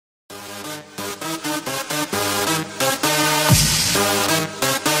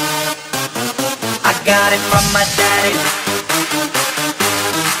got it from my daddy.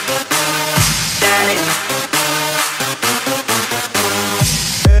 Daddy.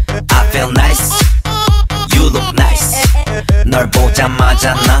 I feel nice. You look nice. 널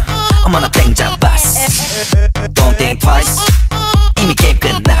보자마자 나 어머나 땡 잡았어. Don't think twice. 이미 게임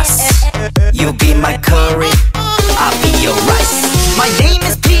끝났어. You be my curry, I'll be your rice. My name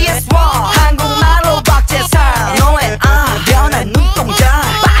is PS1. 한국말로 박재상. 너의 변한 눈동자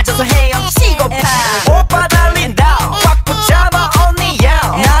빠져서 헤엄치고파. 오빠 달린다 꽉 붙잡아 언니야.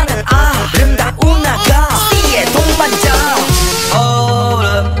 나는 아름다운 아가 C의 동반자. Hold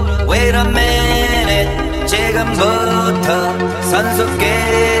up, wait a minute. 지금부터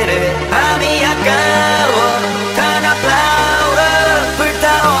선수끼리 밤이 아까워. Turn up louder.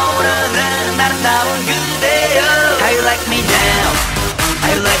 불타오르는 아름다운 그대여. How you like me now?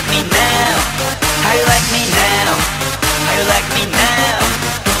 How you like me now? How you like me now? How you like me now?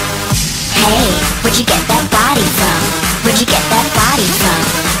 Hey, where'd you get that body from? Where'd you get that body from?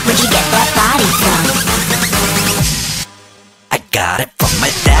 Where'd you get that body from? I got it from my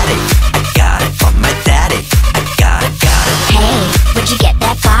daddy. I got it from my daddy. I got it, got it. Hey, where'd you get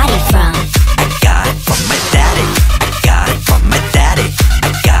that body from? I got it from my daddy. I got it from my daddy. I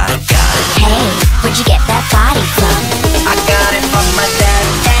got it, got it. Hey, where'd you get that body from? I got it from my daddy.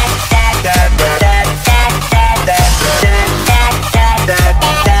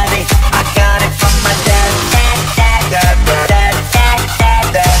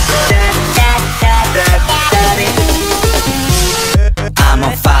 I'm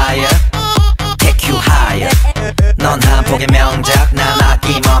on fire, take you higher. 넌 한폭의 명작, 난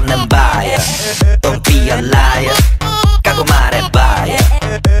아낌없는 buyer. Don't be a liar, 까고 말해봐요.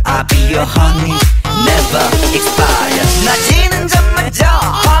 I'll be your honey, never expire. 낮이는 잠마자,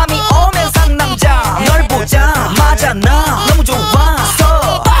 밤이 오면 상남자. 널 보자마자 나 너무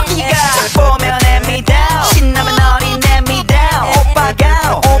좋아서 뻑이가 딱 보면 hand me down. 신나면 어린 hand me down.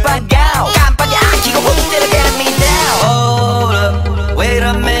 오빠가 깜빡이 안 켜고 훅 때려 get me down. Hold up, wait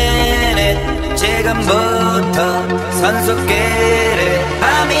a minute. 지금부터 선수끼리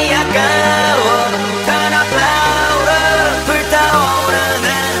밤이 아까워. Turn up louder.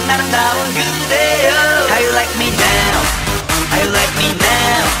 불타오르는 아름다운 그대여. How you like me now? How you like me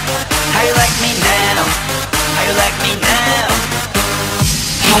now? How you like me now? How you like me now?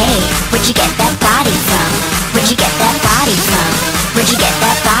 Hey, where'd you get that body from? Where'd you get that body from? Where'd you get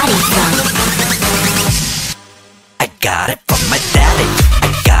that body from? I got it from my daddy. I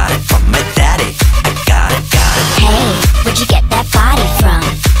got it from my daddy. I got it, got it. Hey, where'd you get that body from?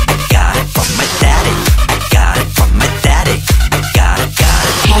 I got it from my daddy. I got it from my daddy. I got it, got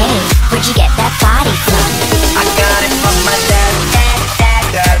it. Hey, where'd you get that body from? I got it from my daddy.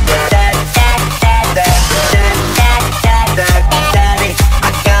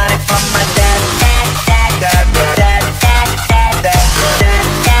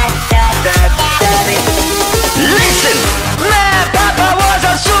 Listen, my papa was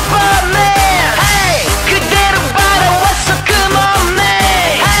a Superman. Hey, 그대로 받아왔어, come on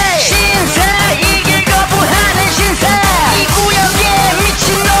man. Hey, 신사 이길 거부하는 신사. 이 구역에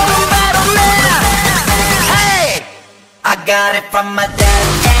미친놈은 바로 나. Hey, I got it from my daddy.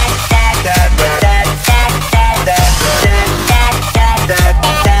 I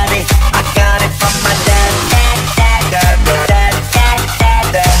got it from my daddy.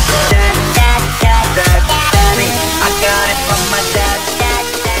 I got it from my daddy.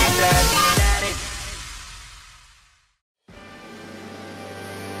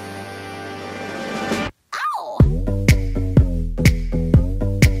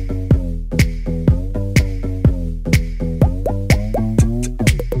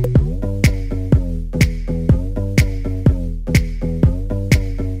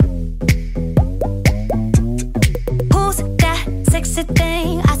 Who's that sexy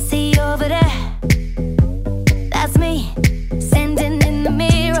thing I see over there? That's me, standing in the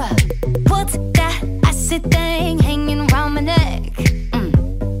mirror. What's that icy thing hanging around my neck?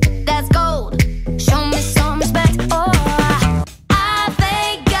 That's gold. Show me some respect. Oh, I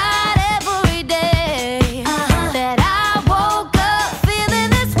thank God every day that I woke up feeling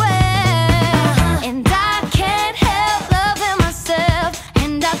this way. And I can't help loving myself,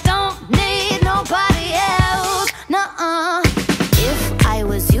 and I don't need nobody else. Nuh-uh. If I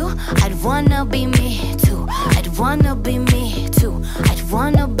was you, I'd wanna be me too. I'd wanna be me too. I'd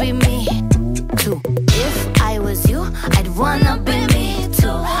wanna be me.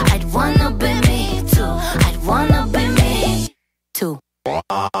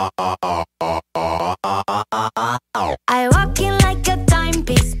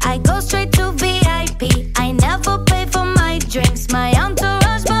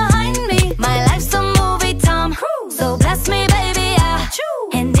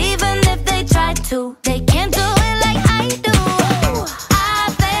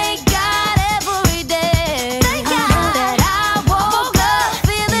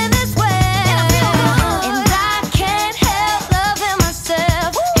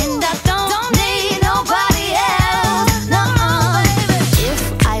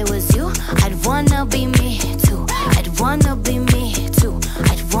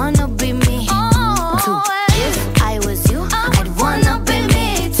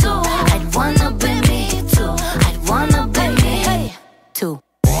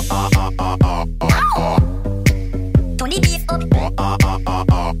 Turn the beat up.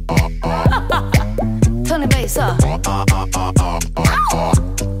 Turn the bass up.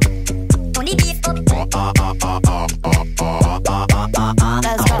 Turn the beat up.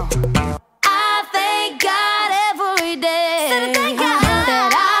 Let's go. I thank God every day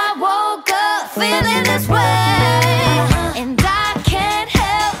that I woke up feeling this way, and I can't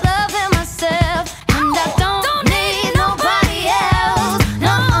help loving myself, and I don't need nobody else.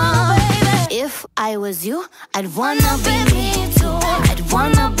 No, baby. If I was you, I'd wanna be me too. I'd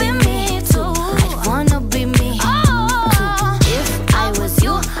wanna be me too. I'd wanna be me too. If I was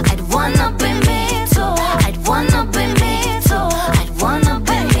you, I'd wanna be me too. I'd wanna be me too. I'd wanna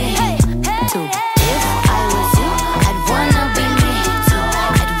be me too. If I was you, I'd wanna be me too.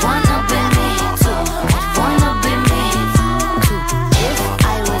 I'd wanna be me too. I'd wanna be me too. If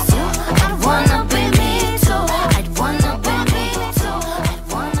I was you, I'd wanna be me too. I'd wanna be me too. I'd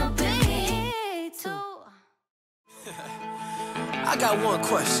wanna be me too. I got one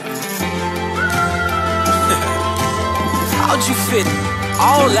question. How'd you fit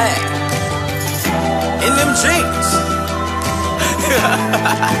all that in them jeans?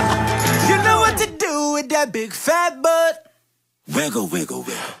 You know what to do with that big fat butt. Wiggle, wiggle,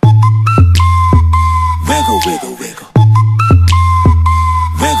 wiggle. Wiggle, wiggle, wiggle.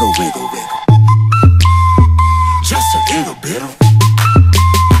 Wiggle, wiggle, wiggle. Just a little bit of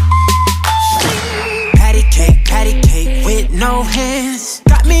patty cake with no hands.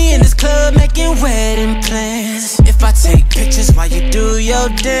 Got me in this club making wedding plans. If I take pictures while you do your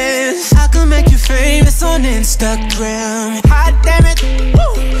dance, I can make you famous on Instagram. Hot damn it,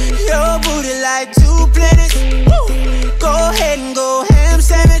 woo. Your booty like 2 planets, woo. Go ahead and go ham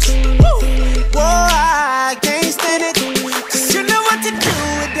sandwich, woo. Whoa, I can't stand it, 'cause you know what to do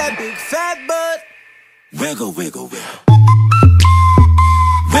with that big fat butt. Wiggle, wiggle, wiggle.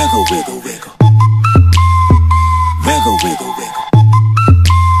 Wiggle, wiggle, wiggle. Wiggle, wiggle, wiggle.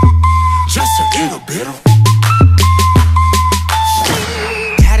 Just a little bit of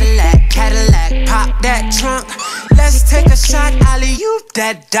Cadillac, Cadillac, pop that trunk. Let's take a shot, alley-oop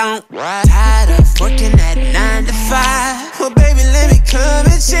that don't. Tired of working at 9 to 5. Well, baby, let me come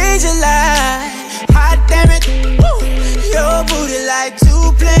and change your life. Hot damn it, woo. Your booty like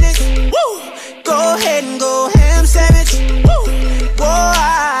 2 planets, woo. Go ahead and go ham sandwich, woo. Whoa,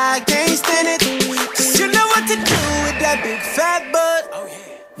 I can't stand it, 'cause you know what to do with that big fat butt. Oh,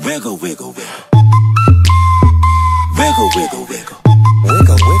 yeah. Wiggle, wiggle, wiggle. Wiggle, wiggle, wiggle.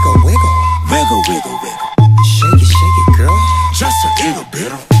 Wiggle, wiggle, wiggle. Wiggle, wiggle, wiggle. Shake it, girl. Just a little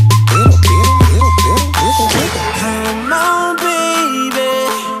bit of Little, wiggle, wiggle. come on, baby.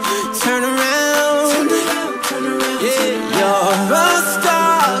 Turn around. Yeah, you're a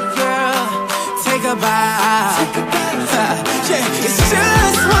star, girl. Take a bite. Yeah, it's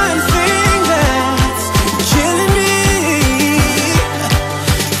just one thing that's killing me.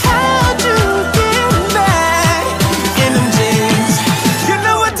 How'd you get back in them jeans? You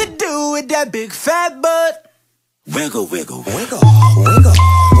know what to do with that big fat butt. Wiggle, wiggle, wiggle. Wiggle,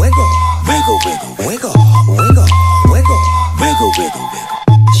 wiggle, wiggle. Wiggle, wiggle, Wiggle, wiggle, wiggle. wiggle, wiggle, wiggle.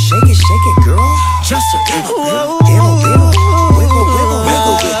 Shake it, girl. Just a little bit. Wiggle, wiggle, wiggle.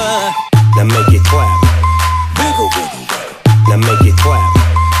 Wiggle, wiggle. Now make it clap. Wiggle, wiggle, wiggle. Now make it clap.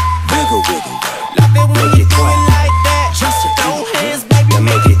 Wiggle, wiggle, wiggle. Love it when you do it like that. Just a throw hands, baby. Now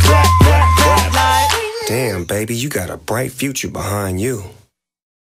make it clap, clap, clap. Like Damn, baby, you got a bright future behind you.